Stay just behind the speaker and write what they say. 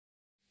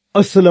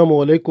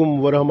Assalamu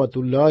alaikum wa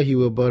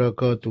rahmatullahi wa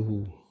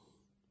barakatuhu.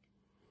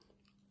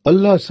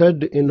 Allah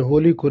said in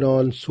Holy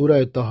Quran,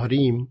 Surah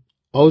Tahrim,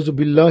 Auzu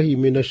billahi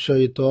minash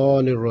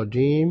shaitanir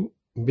rajim,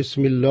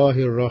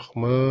 Bismillahir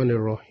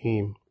Rahmanir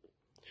Rahim.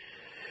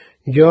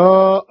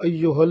 Ya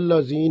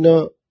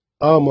ayyuhallazina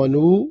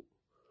amanu,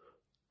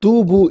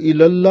 tubu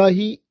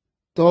ilallahi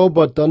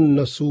tawbatan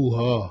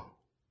nasuha.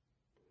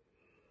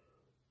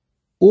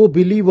 O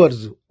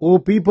believers, O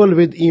people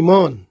with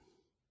Iman,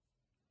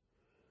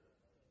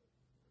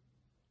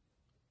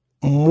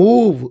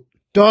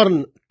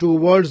 turn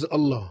towards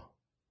Allah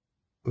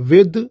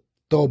with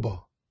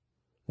tawbah.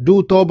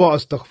 Do tawbah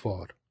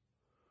astaghfar.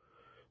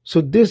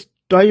 So this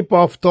type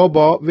of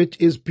tawbah which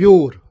is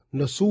pure,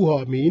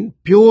 nasuha mean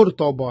pure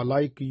tawbah,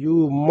 like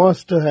you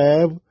must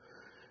have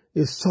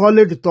a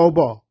solid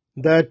tawbah,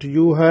 that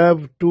you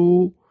have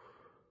to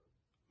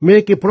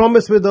make a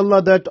promise with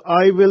Allah that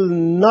I will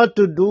not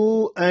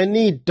do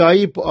any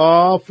type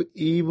of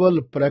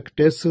evil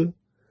practice,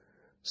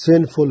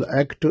 sinful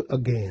act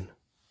again.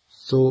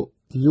 So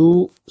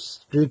you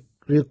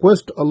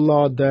request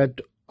Allah that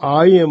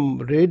I am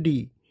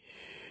ready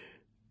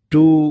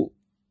to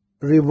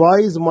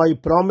revise my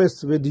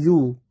promise with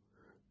you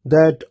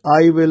that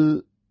I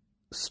will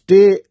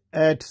stay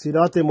at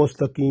Sirat-e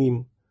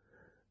Mustaqim,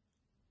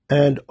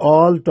 and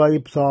all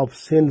types of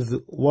sins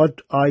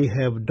what I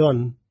have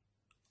done,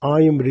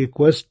 I am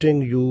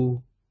requesting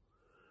you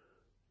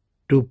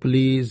to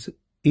please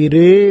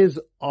erase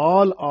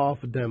all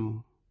of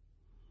them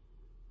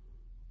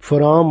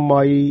from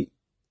my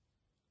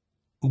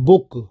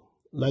book,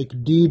 like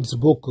deeds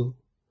book,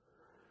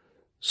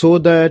 so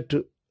that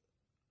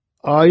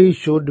I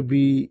should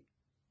be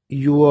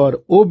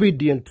your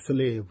obedient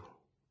slave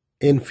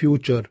in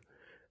future.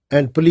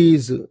 And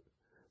please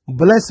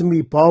bless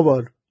me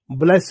power,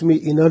 bless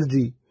me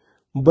energy,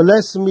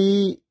 bless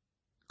me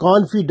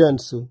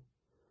confidence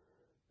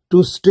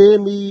to stay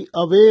me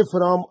away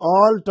from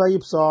all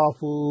types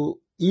of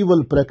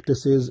evil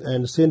practices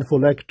and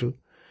sinful act,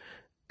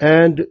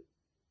 and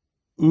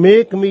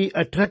make me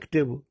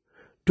attractive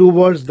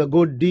towards the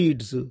good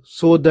deeds,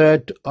 so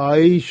that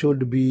I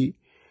should be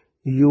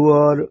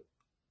your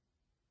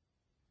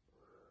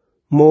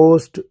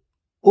most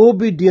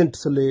obedient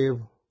slave,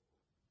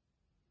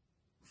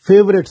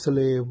 favorite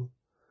slave,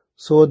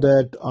 so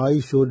that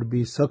I should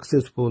be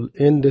successful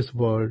in this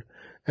world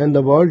and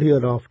the world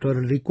hereafter.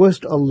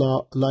 Request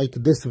Allah like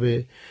this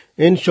way,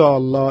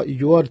 inshallah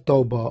your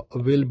tawbah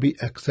will be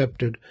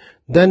accepted.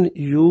 Then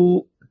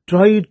you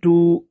try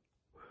to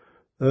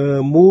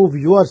move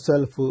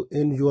yourself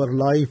in your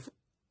life,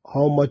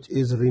 how much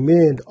is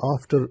remained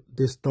after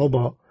this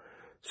tawbah.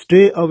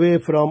 Stay away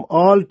from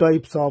all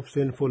types of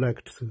sinful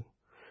acts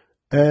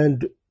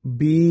and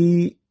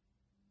be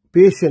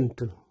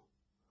patient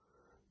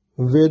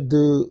with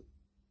the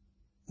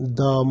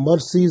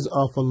mercies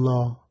of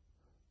Allah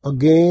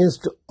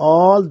against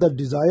all the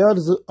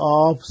desires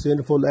of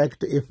sinful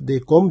act if they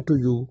come to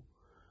you.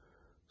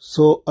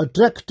 So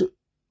attract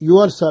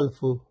yourself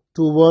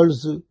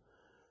towards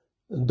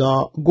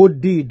the good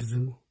deeds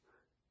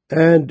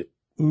and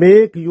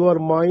make your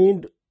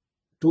mind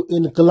to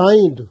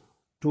incline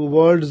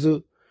towards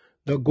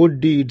the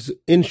good deeds.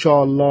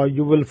 Inshallah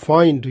you will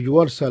find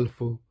yourself,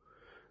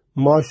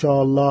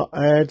 mashallah,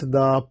 at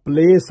the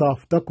place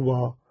of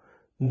taqwa.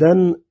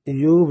 Then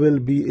you will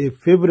be a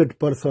favorite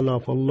person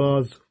of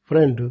Allah's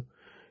friend.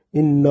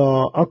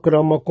 Inna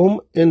akramakum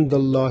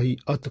indallahi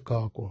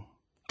atqakum.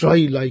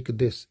 Try like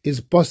this,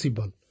 is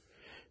possible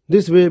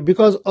this way,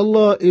 because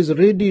Allah is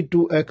ready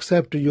to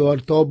accept your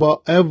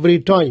tawbah every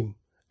time,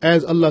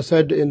 as Allah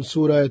said in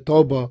Surah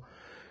Tawbah,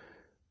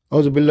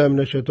 Auzu billahi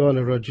minash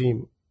shaitanir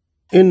rajim,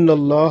 Inna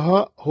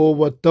Allaha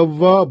huwa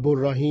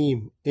tawwabur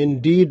rahim.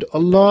 Indeed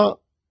Allah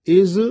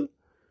is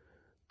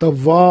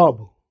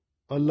tawwab.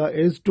 Allah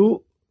is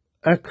to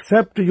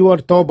accept your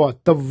tawbah.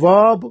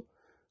 Tawwab,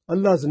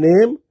 Allah's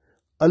name.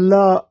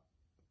 Allah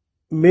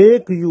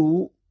make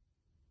you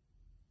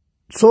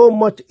so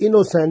much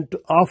innocent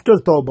after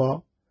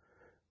tawbah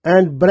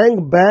and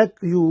bring back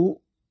you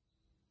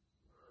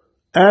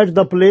at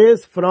the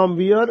place from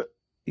where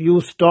you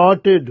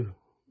started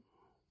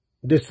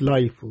this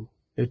life.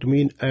 It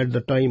means at the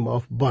time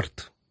of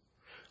birth,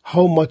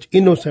 how much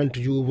innocent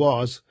you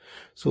was.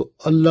 So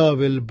Allah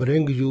will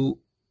bring you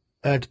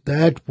at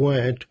that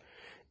point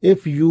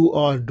if you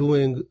are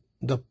doing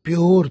the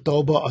pure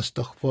tawbah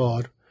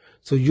astaghfar.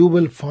 So you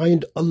will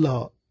find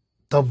Allah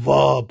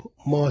Tawwab,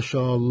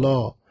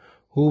 mashallah,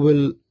 who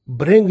will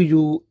bring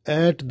you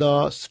at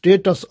the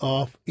status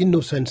of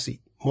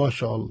innocency,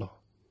 mashallah.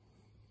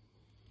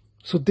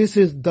 So this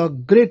is the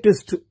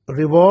greatest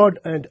reward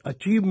and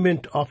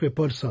achievement of a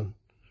person,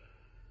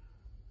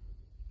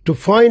 to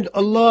find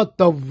Allah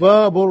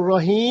Tawwabur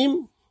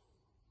Rahim,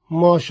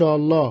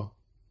 mashallah.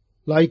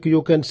 Like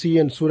you can see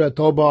in Surah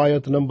Tawbah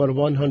ayat number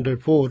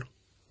 104.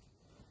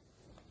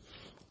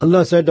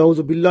 Allah said, Auzu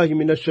billahi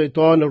minash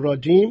shaitanir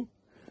rajim,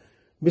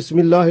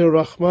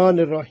 Bismillahir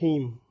Rahmanir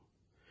Rahim.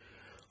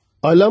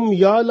 Alam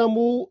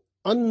ya'lamu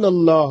anna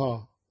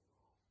Allah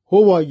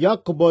huwa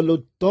yaqbalu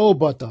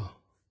tawbata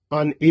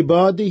an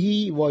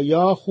ibadihi wa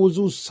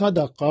yakhuzu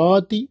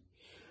sadaqati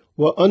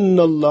wa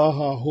anna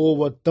Allaha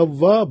huwa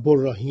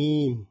at-tawwabur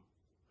rahim.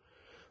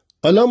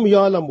 Alam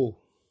ya'lamu.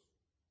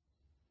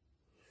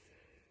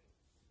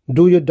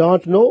 Do you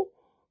don't know?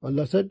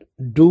 Allah said,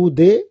 do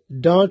they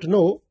don't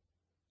know?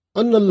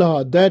 Anna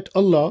Allah, that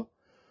Allah,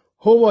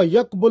 huwa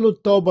yaqbalu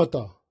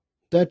tawbata,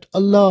 that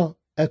Allah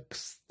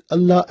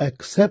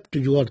accept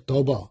your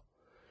tawbah.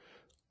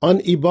 An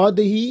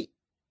ibadihi,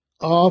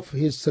 of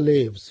his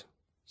slaves.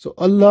 So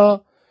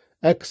Allah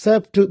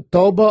accept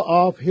tawbah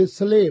of his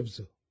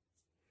slaves.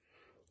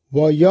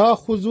 Wa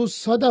yakhuzu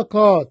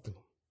sadaqat,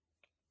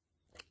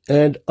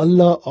 and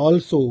Allah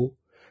also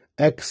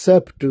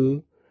accept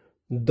the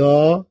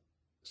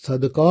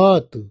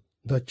sadaqat,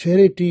 the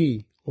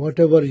charity,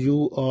 whatever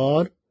you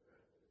are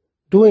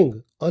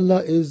doing.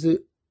 Allah is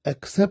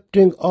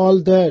accepting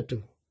all that.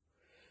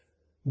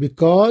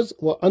 Because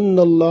wa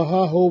anna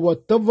Allaha huwa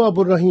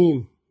at-tawwabur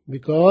rahim,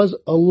 because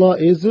Allah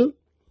is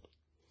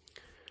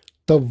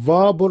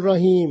Tawwabur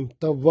Rahim.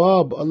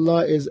 Tawwab,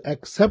 Allah is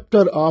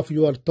acceptor of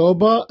your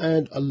tawbah,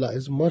 and Allah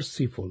is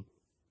merciful.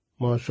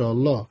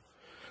 MashaAllah.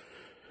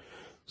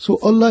 So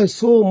Allah is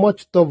so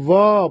much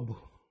Tawwab,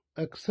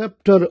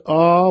 acceptor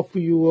of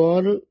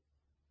your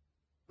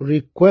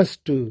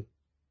request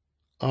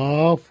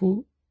of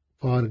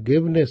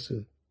forgiveness,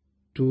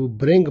 to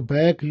bring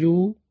back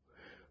you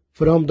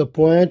from the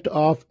point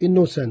of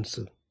innocence.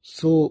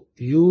 So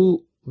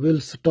you will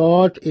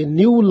start a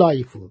new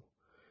life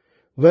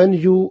when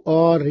you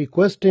are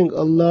requesting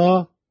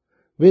Allah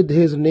with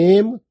His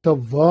name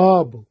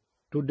Tawwab.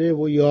 Today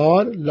we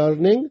are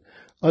learning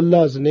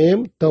Allah's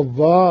name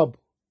Tawwab,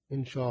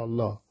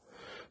 inshallah.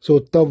 So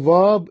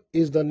Tawwab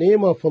is the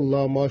name of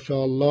Allah,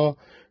 mashallah.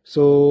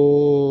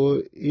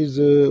 So is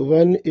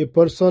when a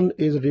person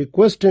is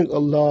requesting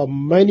Allah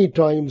many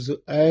times,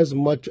 as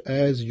much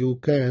as you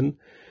can,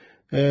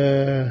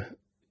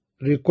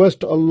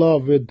 request Allah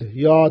with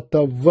Ya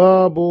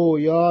Tawwabu,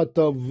 Ya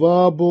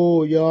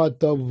Tawwabu, Ya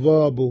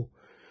Tawwabu.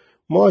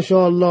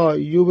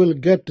 MashaAllah, you will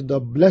get the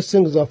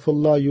blessings of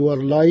Allah, your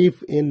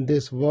life in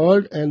this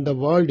world and the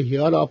world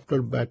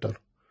hereafter better.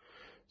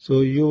 So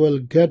you will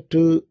get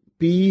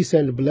peace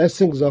and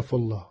blessings of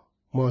Allah,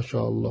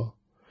 MashaAllah.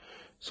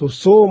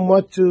 So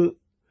much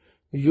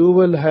you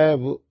will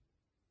have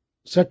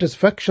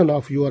satisfaction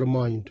of your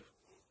mind.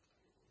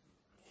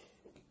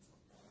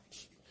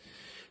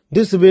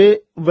 This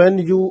way, when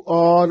you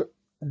are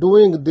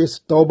doing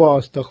this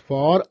tawbah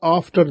astaghfar,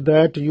 after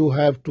that you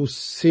have to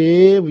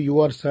save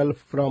yourself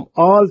from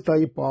all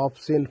type of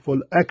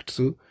sinful acts,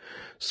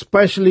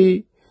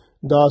 especially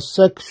the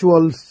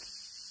sexual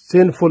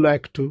sinful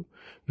act. You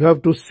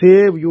have to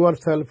save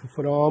yourself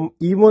from,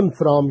 even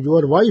from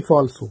your wife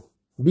also.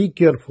 Be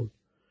careful.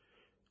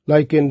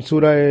 Like in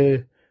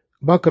Surah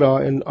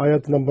Baqarah in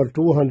ayat number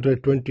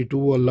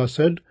 222, Allah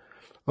said,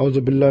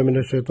 A'udhu billahi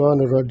minash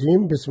shaitanir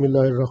rajim,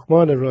 Bismillahir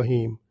Rahmanir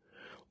Rahim.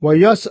 Wa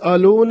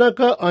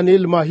yas'alunaka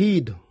anil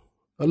mahid.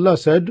 Allah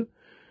said,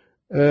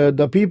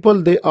 the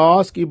people, they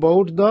ask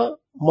about the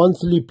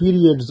monthly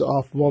periods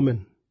of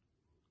women,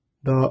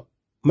 the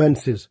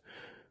menses.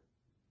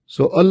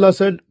 So Allah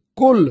said,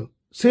 Kul,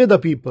 say the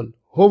people,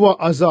 huwa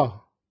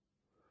azah,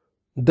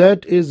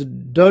 that is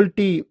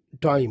dirty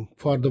time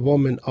for the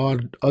woman,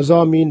 or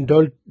azah mean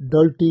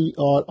dirty,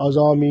 or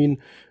azah mean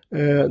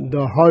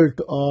the hurt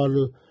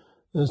or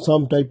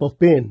some type of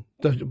pain.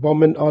 The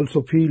woman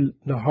also feel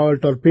the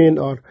hurt or pain,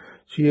 or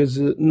she is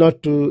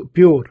not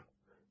pure,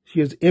 she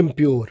is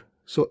impure.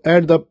 So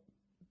at the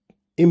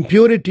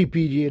impurity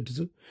periods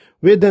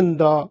within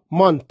the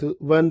month,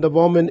 when the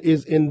woman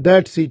is in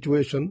that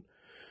situation,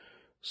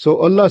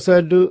 so Allah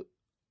said,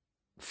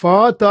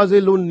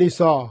 Fatazilun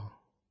nisa,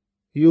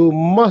 you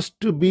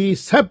must be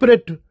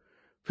separate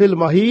fil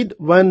mahid,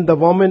 when the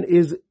woman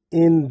is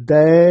in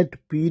that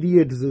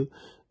periods,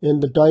 in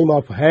the time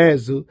of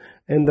haiz,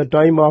 in the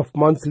time of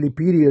monthly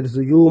periods,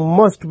 you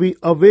must be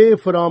away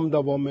from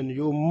the woman.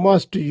 You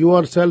must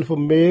yourself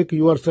make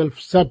yourself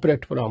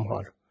separate from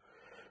her.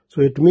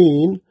 So it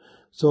means,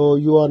 so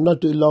you are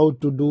not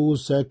allowed to do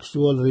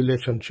sexual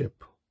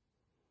relationship.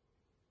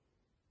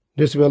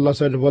 This way Allah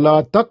said,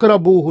 Wala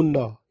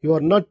takrabuhunna, you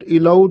are not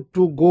allowed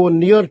to go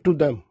near to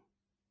them.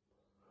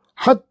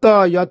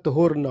 Hatta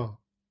yathurna,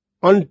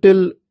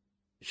 until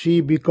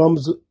she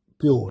becomes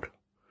pure.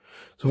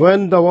 So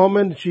when the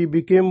woman, she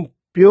became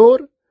pure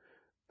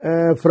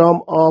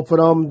from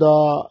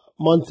the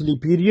monthly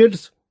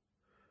periods,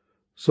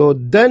 so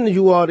then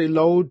you are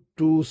allowed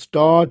to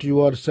start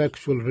your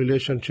sexual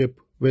relationship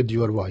with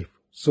your wife.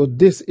 So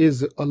this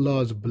is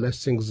Allah's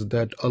blessings,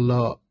 that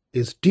Allah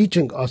is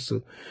teaching us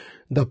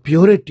the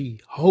purity,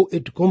 how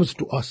it comes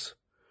to us.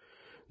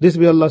 This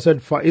way Allah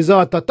said,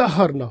 فَإِذَا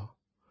تَطَهَّرْنَا,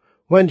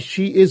 when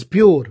she is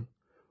pure,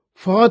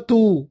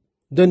 فَاتُوا,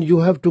 then you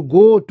have to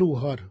go to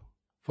her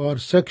for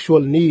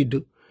sexual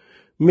need,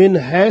 min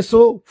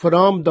haiso,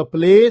 from the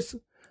place,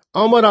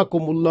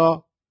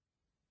 amarakumullah,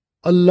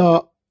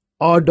 Allah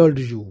ordered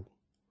you.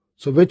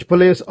 So which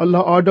place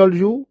Allah ordered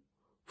you?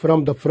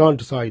 from the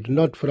front side,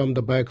 not from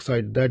the back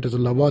side. That is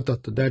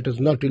lawatat, that is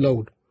not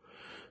allowed.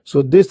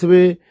 So this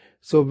way,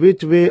 so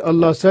which way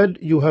Allah said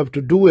you have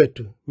to do it?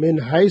 Min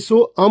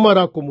haisu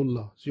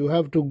amarakumullah. So you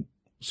have to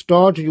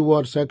start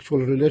your sexual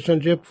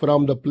relationship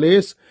from the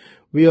place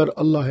where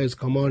Allah has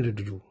commanded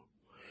you.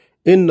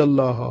 Inna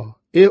Allah.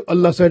 If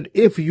Allah said,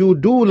 if you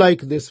do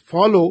like this,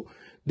 follow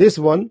this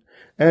one,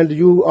 and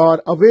you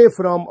are away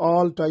from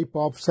all type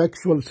of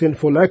sexual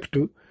sinful act,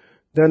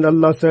 then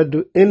Allah said,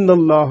 Inna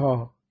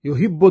Allah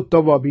yuhibbu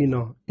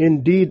tawwabina.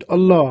 Indeed,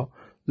 Allah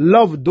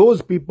love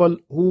those people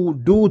who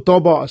do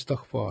tawbah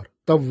astaghfar,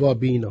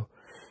 tawwabina.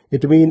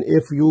 It means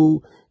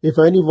if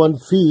anyone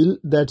feel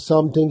that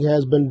something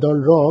has been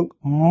done wrong,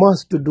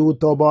 must do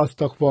tawbah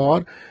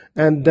astaghfar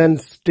and then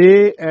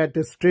stay at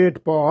a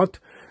straight path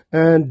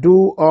and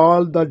do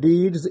all the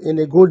deeds in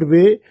a good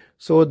way,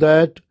 so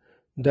that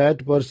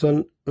that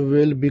person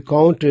will be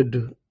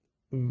counted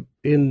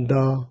in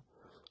the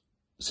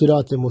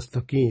Sirat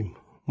Mustaqim.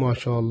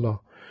 MashaAllah.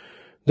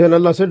 Then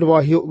Allah said,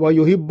 wa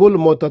yuhibbul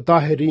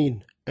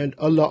mutatahirin. And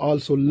Allah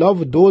also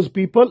love those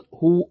people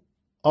who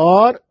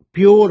are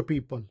pure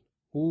people,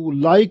 who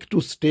like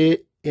to stay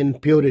in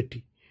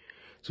purity.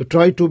 So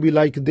try to be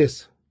like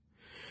this.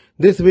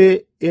 This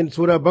way in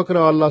Surah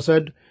Baqarah Allah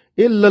said,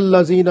 Illa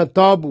allazina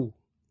tabu.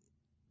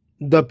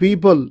 The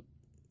people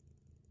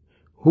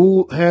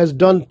who has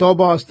done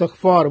tawbah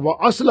astaghfar wa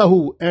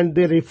aslahu, and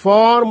they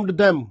reformed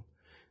them.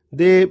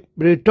 They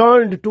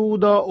returned to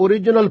the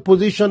original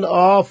position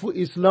of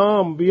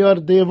Islam where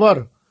they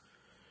were.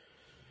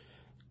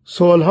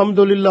 So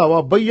Alhamdulillah,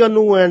 wa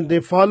bayyanu, and they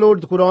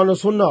followed the Quran and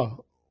Sunnah.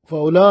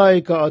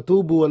 فَأُولَٰئِكَ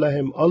أَتُوبُ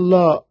عَلَيْهِمْ.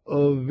 Allah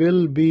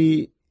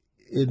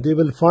they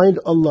will find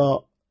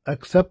Allah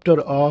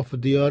acceptor of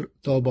their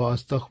tawbah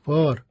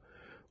astaghfar.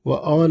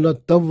 وَأَنَا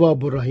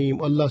التَّوَّابُ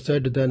الرَّحِيمُ. Allah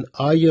said, then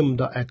I am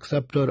the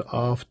acceptor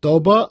of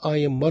tawbah, I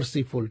am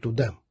merciful to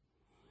them.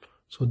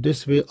 So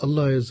this way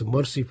Allah is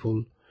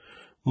merciful,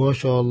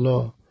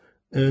 MashaAllah.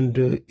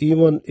 And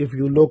even if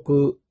you look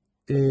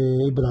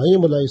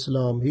Ibrahim alayhi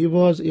salam,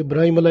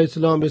 Ibrahim alayhi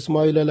salam,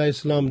 Ismail alayhi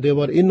salam, they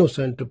were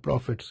innocent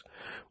prophets.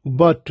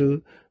 But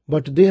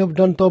they have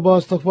done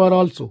tawbah astaghfar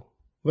also.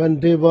 When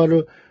they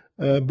were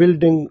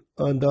building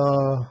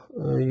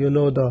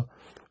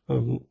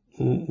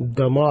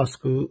the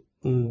mosque,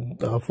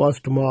 the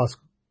first mosque,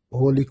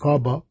 Holy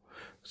Kaaba.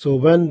 So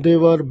when they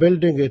were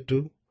building it,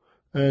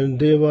 and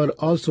they were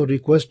also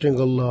requesting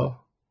Allah,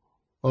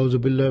 A'udhu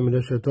billahi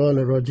minash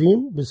shaitanir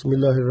rajim,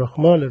 Bismillahir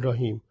Rahmanir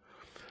Rahim.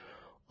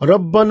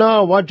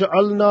 Rabbana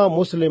waj'alna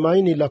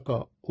muslimaini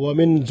laka wa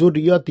min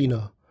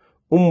zurriyatina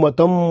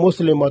ummatan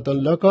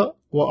muslimatan laka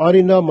wa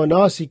arina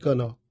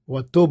manasikana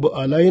wa tub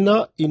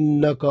alayna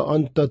innaka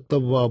antat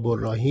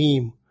tawwabur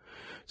rahim.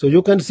 So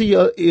you can see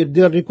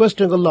they are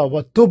requesting Allah,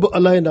 wa tub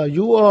alayna,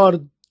 you are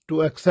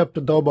to accept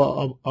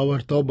tawbah, our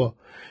tawbah.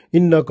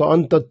 Innaka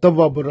antat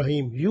tawwabur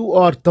rahim. You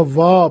are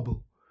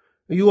tawwab,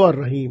 you are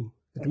rahim.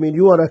 It means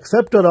you are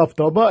acceptor of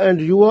tawbah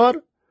and you are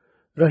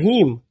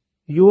rahim,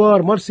 you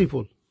are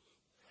merciful.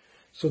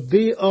 So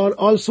they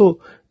also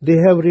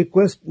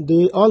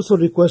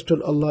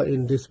requested Allah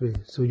in this way.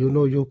 So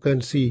you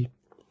can see.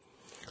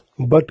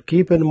 But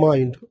keep in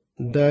mind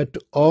that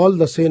all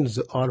the sins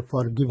are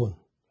forgiven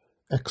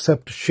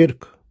except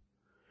shirk.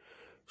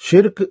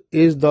 Shirk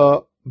is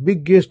the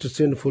biggest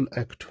sinful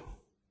act.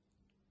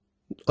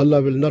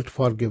 Allah will not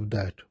forgive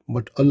that,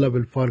 but Allah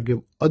will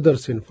forgive other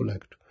sinful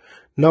act.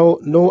 Now,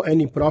 no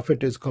any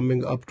prophet is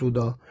coming up to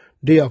the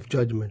Day of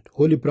Judgment.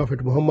 Holy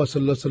Prophet Muhammad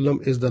sallallahu alaihi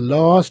wasallam is the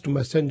last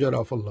messenger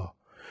of Allah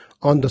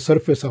on the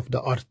surface of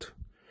the earth,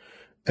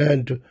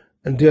 and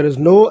there is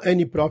no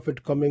any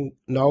prophet coming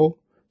now.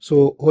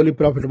 So Holy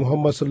Prophet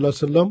Muhammad sallallahu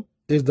alaihi wasallam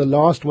is the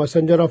last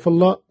messenger of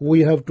Allah.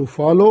 We have to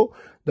follow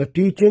the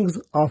teachings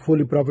of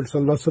Holy Prophet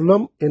sallallahu alaihi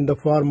wasallam in the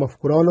form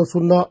of Quran and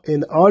Sunnah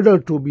in order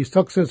to be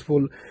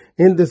successful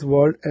in this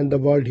world and the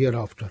world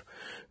hereafter.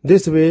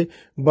 This way,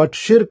 but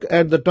shirk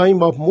at the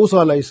time of Musa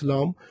alayhi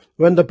salam,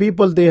 when the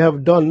people they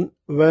have done,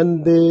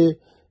 when they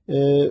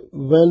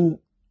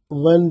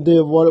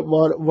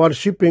were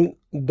worshipping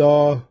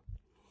the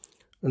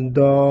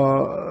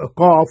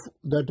calf,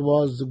 that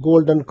was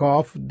golden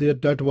calf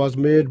that was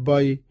made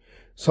by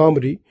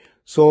Samri.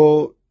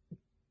 So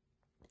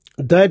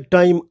that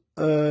time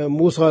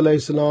Musa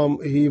alayhi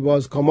salam, he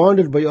was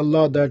commanded by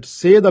Allah that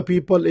say the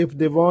people, if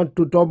they want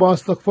to tawbah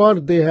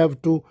astaghfar, they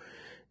have to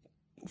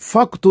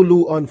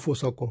faqtulu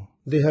anfusakum,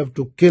 they have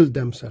to kill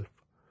themselves.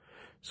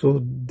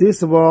 So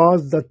this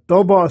was the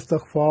tawbah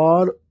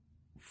astaghfar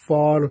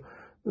for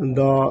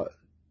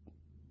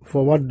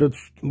what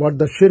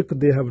the shirk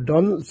they have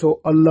done.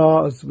 So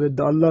with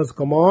Allah's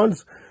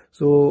commands,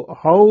 so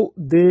how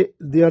their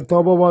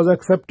tawbah was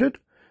accepted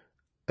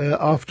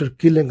after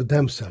killing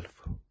themselves.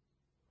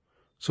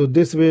 So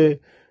this way,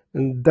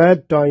 in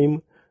that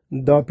time,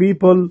 the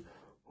people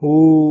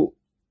who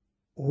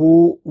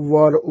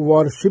were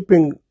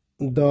worshipping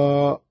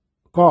the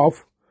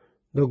calf,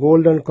 the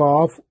golden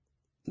calf,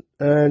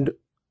 and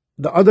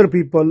the other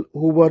people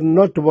who were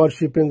not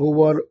worshipping, who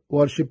were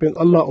worshipping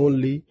Allah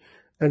only,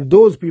 And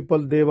those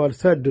people, they were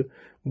said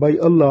by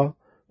Allah,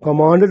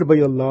 commanded by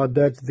Allah,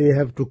 that they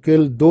have to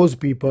kill those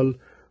people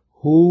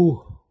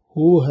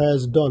who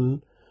has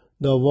done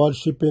the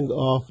worshipping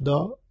of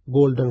the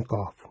golden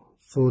calf.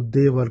 So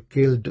they were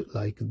killed.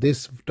 Like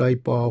this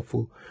type of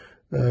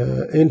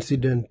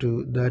incident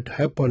that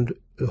happened.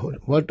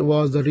 What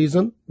was the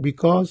reason?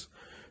 Because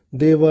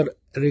they were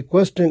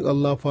requesting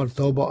Allah for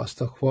Tawbah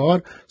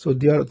Astaghfar. So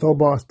their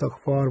Tawbah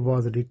Astaghfar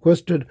was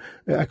requested,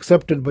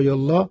 accepted by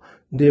Allah.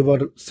 They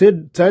were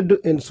said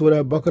in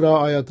Surah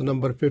Baqarah, ayat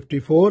number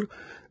 54,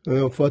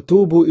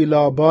 Fatubu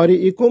ila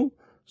bari'ikum.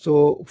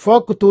 So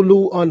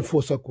faqtulu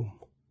anfusakum.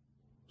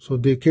 So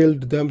they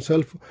killed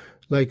themselves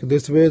like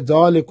this way.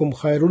 Zalikum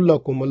khairul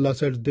lakum. Allah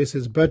said this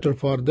is better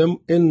for them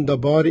in the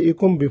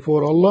bari'ikum,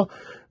 before Allah.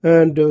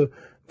 And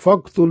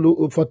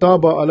faqtulu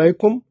fataba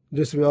alaykum.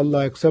 This way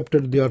Allah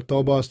accepted their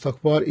Tawbah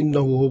Astaghfar.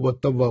 Innahu huwa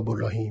at-TAWWAB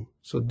rahim.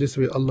 So this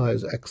way Allah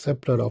is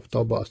acceptor of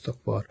Tawbah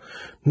Astaghfar.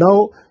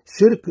 Now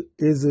shirk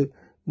is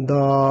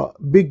the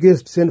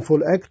biggest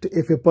sinful act.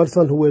 If a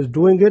person who is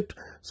doing it,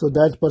 so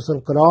that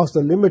person crossed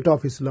the limit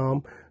of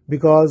Islam,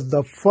 because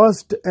the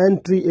first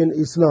entry in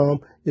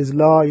Islam is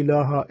La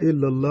ilaha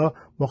illallah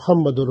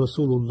Muhammadur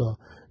Rasulullah.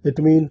 It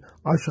means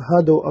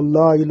Ashhadu an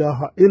la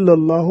ilaha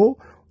illallah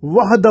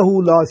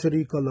wahdahu la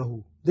sharika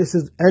lahu. This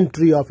is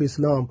entry of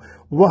Islam.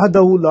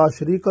 Wahdahu la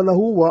sharika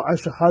lahu wa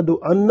ashhadu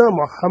anna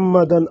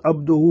Muhammadan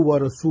abduhu wa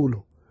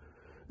rasuluh.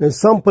 In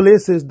some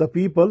places the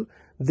people,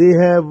 they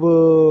have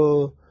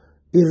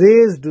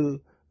erased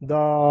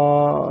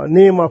the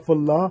name of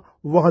Allah,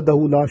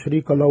 wahdahu la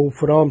sharika lahu,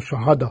 from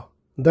shahada.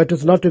 That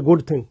is not a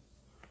good thing.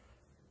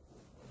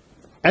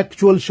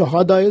 Actual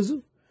shahada is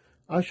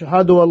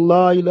Ashhadu an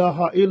la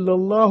ilaha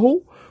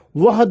illallah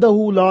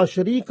wahdahu la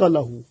sharika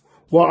lahu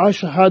wa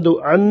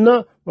ashhadu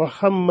anna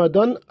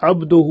Muhammadan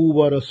abduhu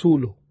wa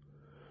rasuluh.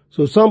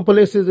 So some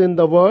places in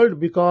the world,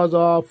 because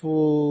of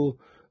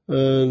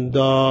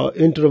the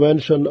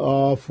intervention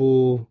of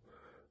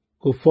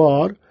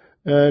kuffar,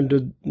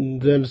 and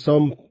then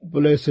some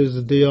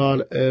places they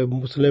are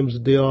Muslims,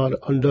 they are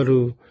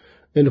under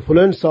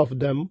influence of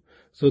them.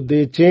 So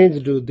they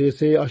changed, they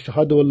say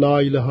Ashhadu an la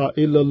ilaha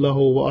illallah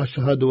wa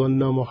ashhadu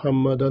anna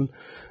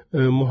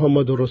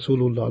Muhammadur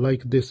Rasulullah,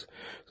 like this.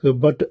 So,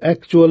 but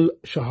actual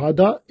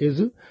shahada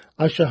is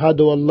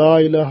Ashhadu an la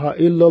ilaha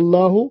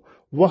illallah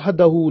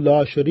wahdahu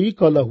la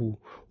sharika lahu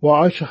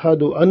wa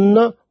ashhadu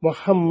anna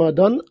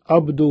Muhammadan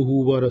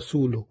abduhu wa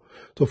rasuluh.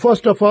 So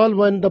first of all,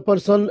 when the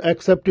person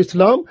accepts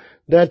Islam,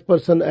 that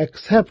person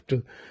accepts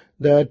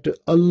that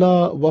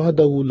Allah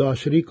wahdahu la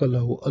sharika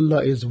lahu,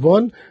 Allah is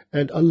one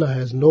and Allah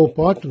has no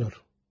partner.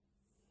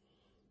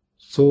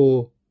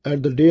 So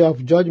at the day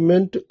of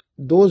judgment,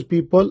 those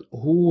people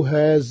who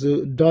has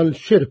done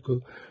shirk,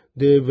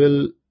 they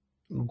will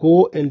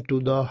go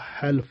into the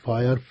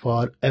hellfire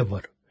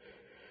forever.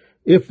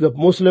 If the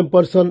Muslim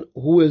person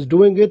who is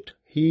doing it,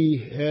 he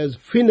has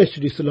finished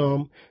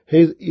Islam,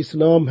 his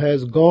Islam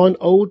has gone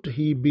out,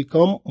 he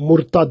become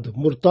murtad.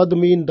 Murtad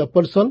means the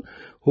person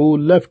who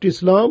left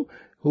Islam,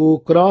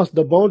 who crossed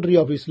the boundary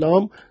of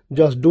Islam,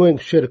 just doing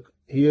shirk.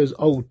 He is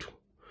out.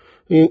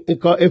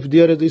 If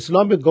there is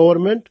Islamic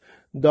government,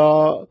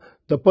 the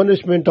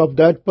punishment of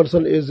that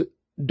person is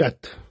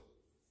death.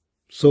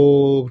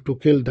 So to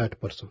kill that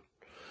person.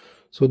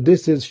 So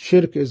this is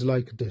shirk is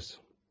like this.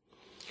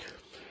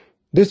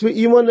 This way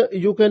even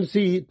you can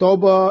see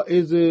Tawbah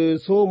is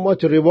so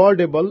much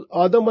rewardable.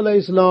 Adam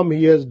alayhi salam,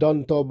 he has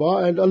done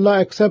Tawbah and Allah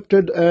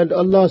accepted, and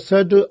Allah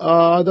said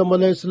Adam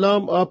alayhi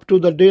salam, up to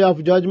the day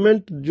of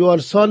judgment, your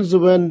sons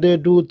when they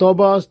do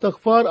Tawbah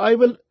Astaghfar, I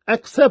will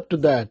accept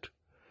that.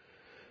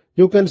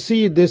 You can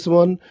see this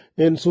one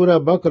in Surah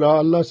Baqarah.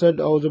 Allah said,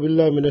 A'udhu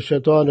billahi minash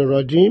shaitanir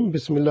rajim,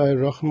 Bismillahir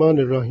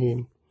Rahmanir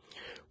Rahim.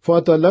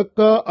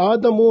 فَتَلَقَّى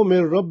آدَمُ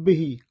مِنْ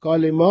رَبِّهِ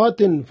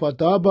كَلِمَاتٍ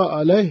فَتَابَ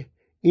عَلَيْهِ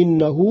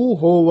Innahu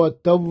huwa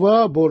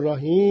at-TAWWAB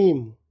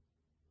rahim.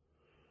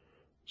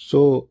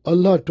 So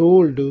Allah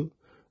told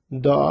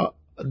the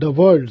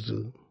words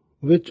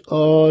which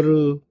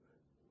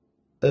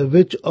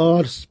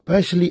are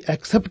specially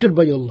accepted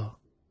by Allah.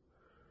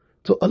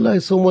 So Allah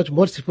is so much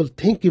merciful.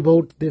 Think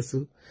about this.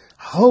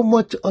 How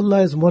much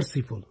Allah is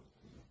merciful.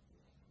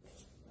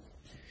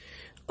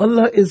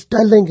 Allah is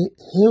telling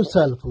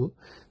himself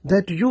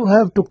that you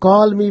have to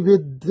call me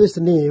with this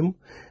name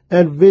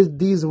and with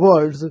these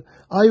words,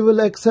 I will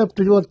accept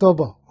your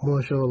tawbah.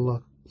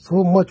 MashaAllah.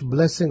 So much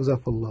blessings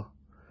of Allah.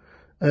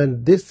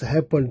 And this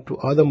happened to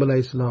Adam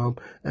alayhi salam,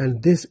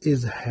 and this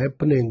is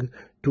happening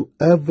to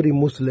every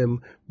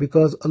Muslim,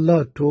 because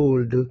Allah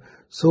told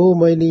so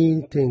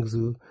many things,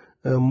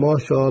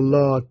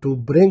 MashaAllah, to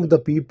bring the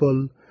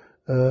people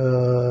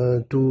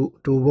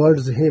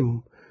towards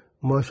Him.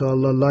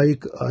 MashaAllah,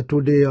 like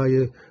today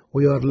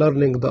we are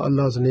learning the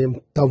Allah's name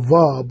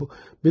Tawwab,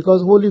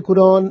 because Holy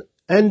Quran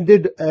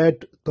ended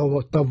at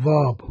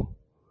Tawwab.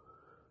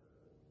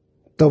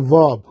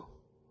 Tawwab.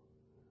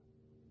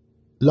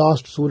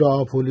 Last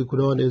surah of Holy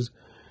Quran is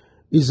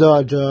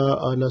Iza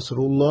Ja'a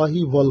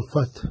Nasrullahi wal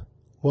Fath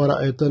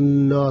وَرَأَيْتَ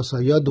النَّاسَ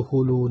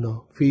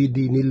يَدْخُلُونَ فِي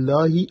دِينِ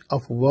اللَّهِ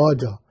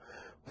أَفْوَاجًا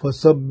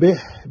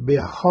فَسَبِّحْ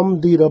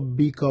بِحَمْدِ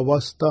رَبِّكَ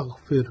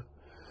وَاسْتَغْفِرْ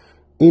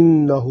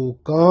إِنَّهُ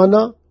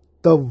كَانَ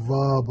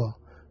تَوَّابًا.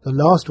 The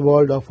last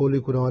word of Holy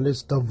Quran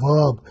is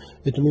Tawwab.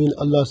 It means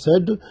Allah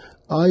said,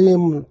 I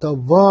am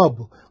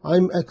Tawwab. I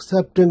am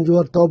accepting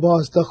your Tawbah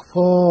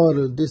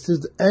Astaghfar. This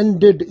is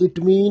ended. It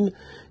mean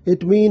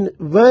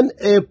when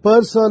a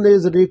person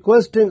is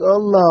requesting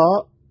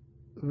Allah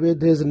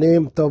with his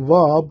name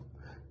Tawwab,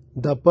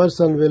 the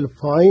person will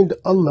find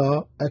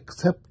Allah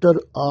acceptor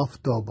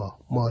of Tawbah.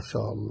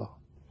 MashaAllah.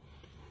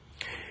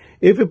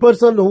 If a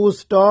person who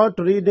start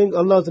reading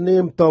Allah's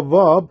name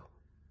Tawwab,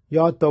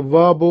 Ya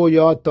Tawwabu,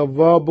 Ya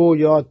Tawwabu,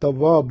 Ya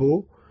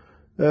Tawwabu,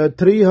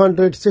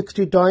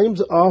 360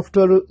 times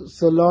after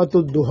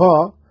Salatul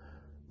Duha,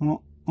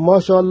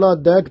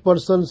 MashaAllah, that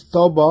person's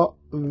Tawbah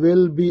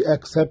will be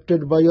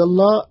accepted by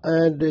Allah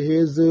and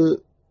his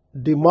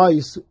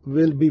demise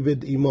will be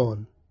with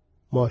Iman.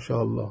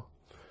 MashaAllah.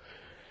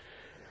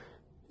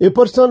 A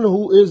person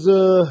who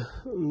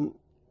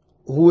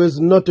is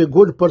not a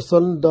good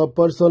person, the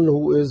person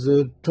who is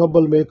a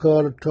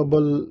troublemaker,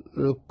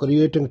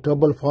 creating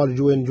trouble for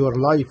you in your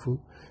life,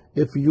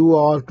 if you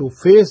are to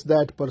face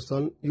that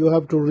person, you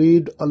have to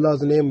read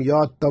Allah's name,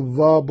 Ya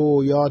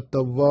Tawwabu, Ya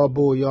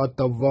Tawwabu, Ya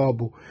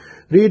Tawwabu.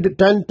 Read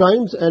 10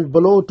 times and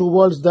blow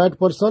towards that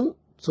person,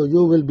 so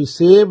you will be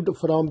saved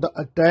from the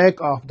attack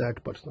of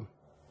that person.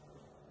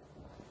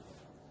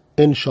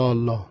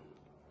 Inshallah.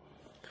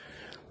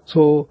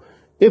 So,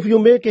 if you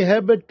make a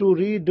habit to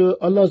read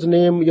Allah's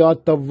name, Ya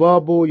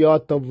Tawwabu, Ya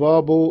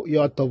Tawwabu,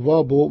 Ya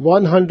Tawwabu,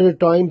 100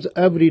 times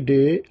every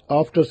day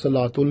after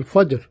Salatul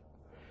Fajr,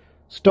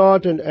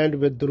 start and end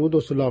with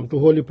Durood Salam to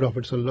Holy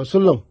Prophet Sallallahu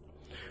Alaihi Wasallam.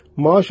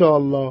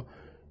 MashaAllah,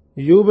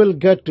 you will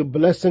get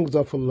blessings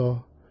of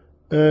Allah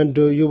and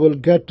you will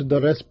get the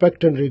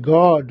respect and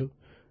regard,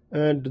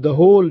 and the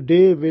whole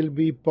day will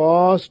be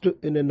passed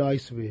in a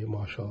nice way.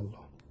 MashaAllah.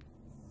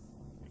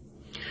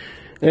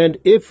 And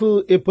if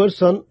a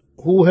person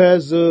who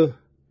has in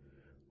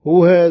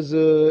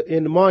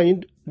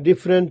mind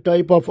different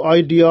type of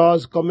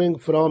ideas coming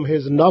from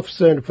his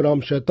nafs and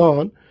from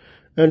shaitan,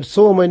 and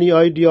so many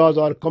ideas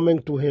are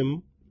coming to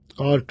him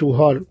or to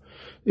her,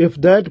 if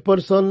that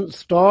person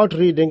start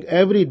reading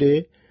every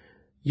day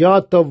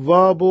Ya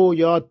Tawwabu,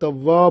 Ya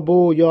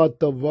Tawwabu, Ya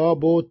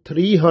Tawwabu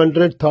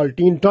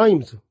 313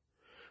 times,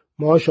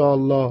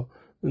 MashaAllah,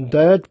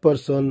 that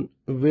person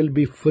will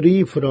be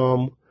free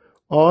from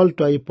all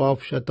type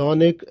of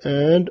shaitanic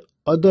and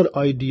other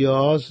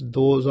ideas.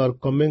 Those are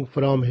coming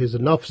from his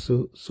nafs,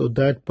 so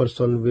that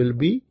person will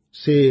be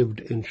saved,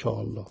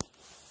 inshallah.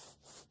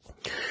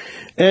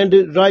 And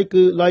like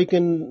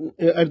in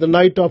at the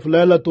night of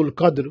Laylatul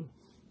Qadr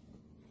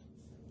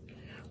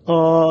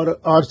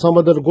or some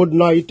other good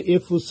night,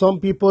 if some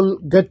people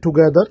get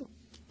together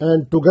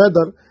and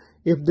together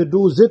if they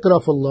do zikr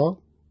of Allah,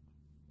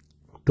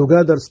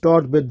 together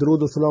start with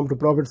Durood Salam to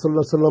Prophet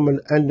Sallallahu Alaihi Wasallam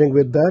and ending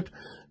with that,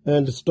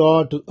 and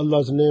start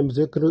Allah's name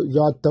zikr,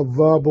 Ya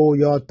Tawwabu,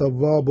 Ya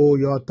Tawwabu,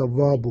 Ya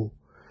Tawwabu.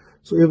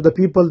 So if the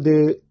people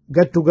they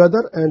get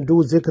together and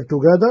do zikr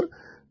together,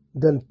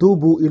 then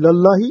Tubu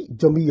ilallahi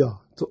jamiya.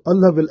 So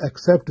Allah will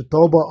accept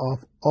tawbah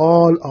of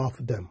all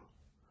of them.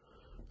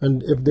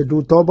 And if they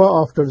do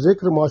tawbah after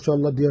zikr,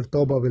 MashaAllah, their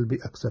tawbah will be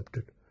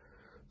accepted.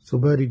 So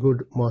very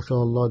good,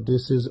 MashaAllah.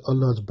 This is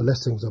Allah's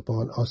blessings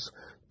upon us.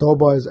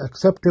 Tawbah is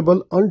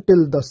acceptable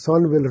until the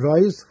sun will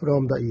rise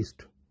from the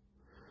east.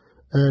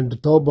 And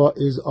Tawbah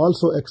is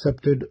also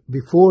accepted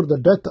before the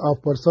death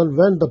of person,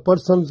 when the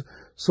person's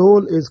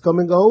soul is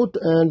coming out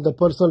and the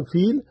person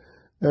feel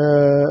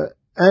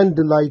and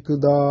like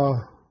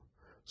the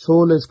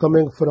soul is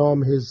coming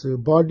from his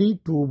body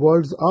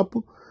towards up.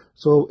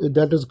 So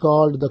that is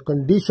called the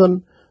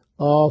condition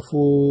of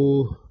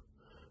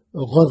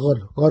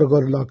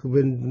gharghar, like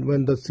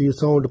when the sea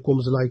sound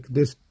comes like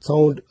this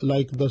sound,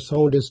 like the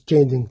sound is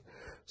changing.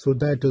 So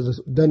that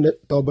is, then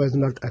Tawbah is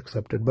not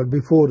accepted. But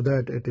before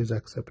that it is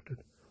accepted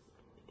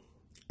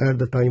at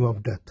the time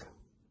of death.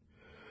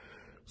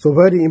 So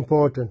very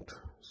important.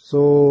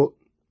 So,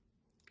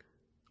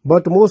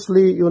 but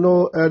mostly, you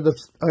know, at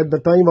the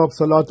time of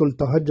Salatul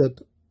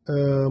Tahajjud,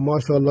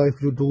 MashaAllah,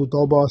 if you do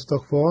Tawbah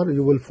Astaghfar,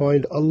 you will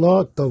find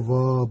Allah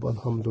Tawwab,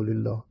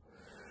 Alhamdulillah.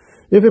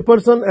 If a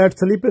person at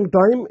sleeping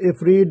time,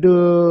 if read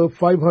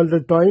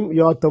 500 times,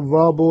 Ya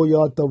Tawwabu,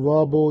 Ya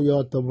Tawwabu,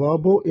 Ya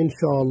Tawwabu,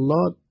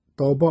 inshallah,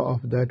 Tawbah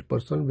of that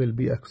person will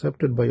be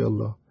accepted by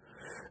Allah.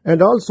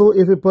 And also,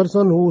 if a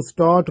person who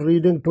start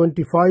reading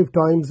 25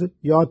 times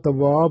Ya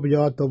Tawwab,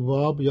 Ya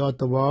Tawwab, Ya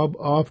Tawwab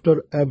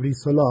after every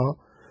salah,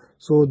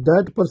 so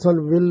that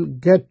person will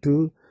get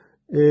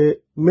a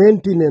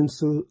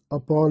maintenance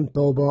upon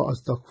Tawbah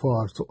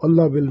Astaghfar. So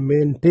Allah will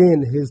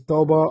maintain his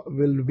Tawbah,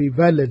 will be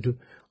valid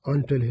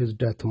until his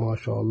death,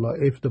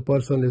 MashaAllah. If the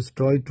person is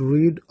trying to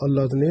read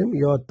Allah's name,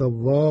 Ya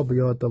Tawwab,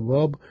 Ya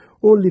Tawwab,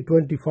 only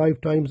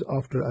 25 times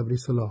after every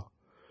salah.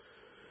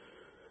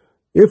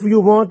 If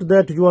you want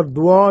that your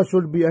dua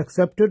should be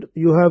accepted,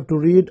 you have to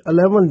read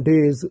 11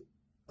 days,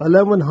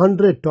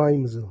 1100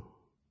 times.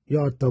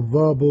 Ya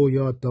Tawwabo,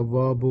 Ya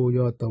Tawwabo,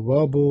 Ya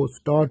Tawwabo.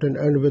 Start and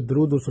end with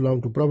Durood Salam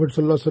to Prophet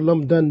Sallallahu Alaihi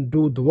Wasallam. Then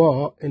do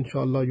dua.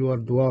 Inshallah, your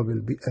dua will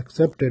be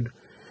accepted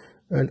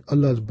and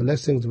Allah's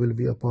blessings will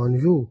be upon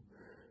you.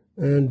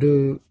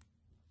 And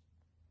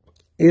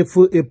if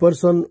a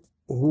person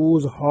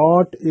whose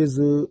heart is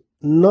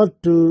not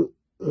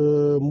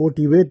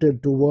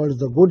motivated towards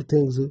the good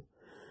things,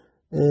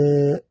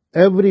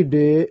 every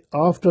day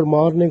after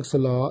morning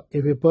salah,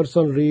 if a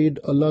person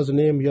read Allah's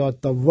name Ya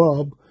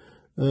Tawwab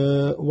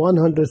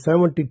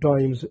 170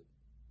 times,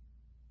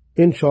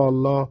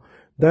 inshallah,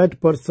 that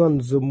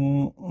person's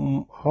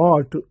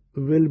heart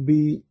will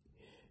be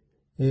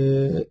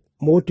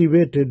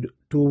motivated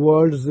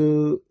towards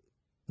the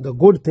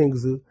good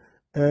things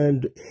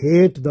and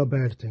hate the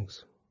bad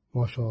things.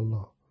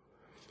 MashaAllah.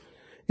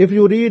 If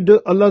you read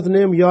Allah's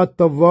name Ya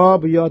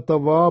Tawwab, Ya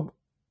Tawwab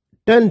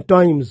 10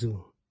 times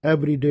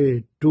every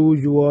day to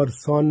your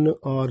son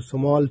or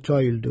small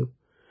child,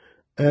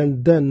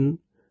 and then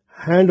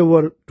hand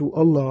over to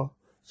Allah,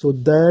 so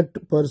that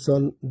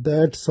person,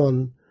 that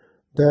son,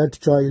 that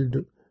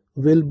child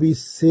will be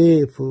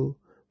safe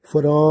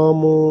from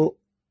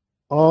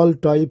all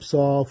types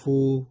of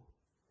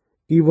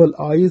evil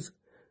eyes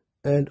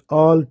and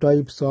all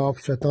types of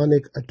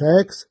satanic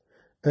attacks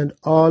and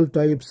all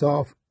types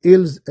of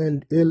ill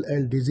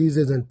and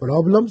diseases and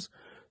problems,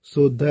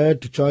 so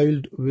that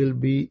child will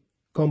be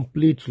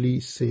completely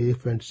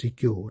safe and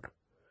secure.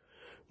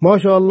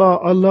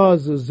 MashaAllah,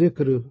 Allah's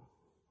zikr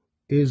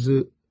is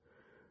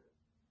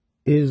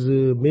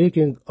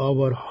making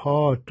our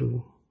heart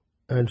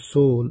and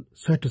soul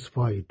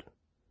satisfied.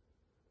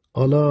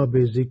 Allah bi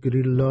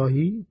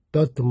zikrillahi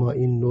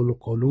tatma'innul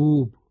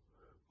qulub.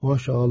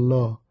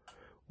 MashaAllah,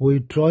 we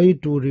try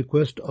to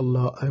request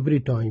Allah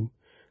every time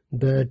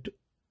that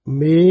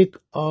make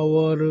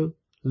our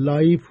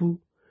life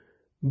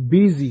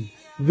busy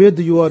with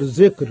your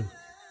zikr,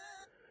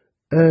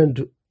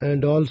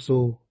 and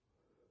also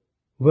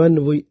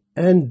when we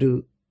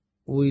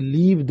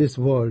leave this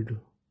world,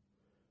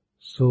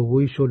 so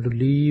we should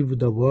leave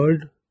the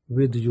world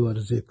with your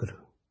zikr.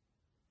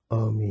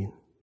 Ameen.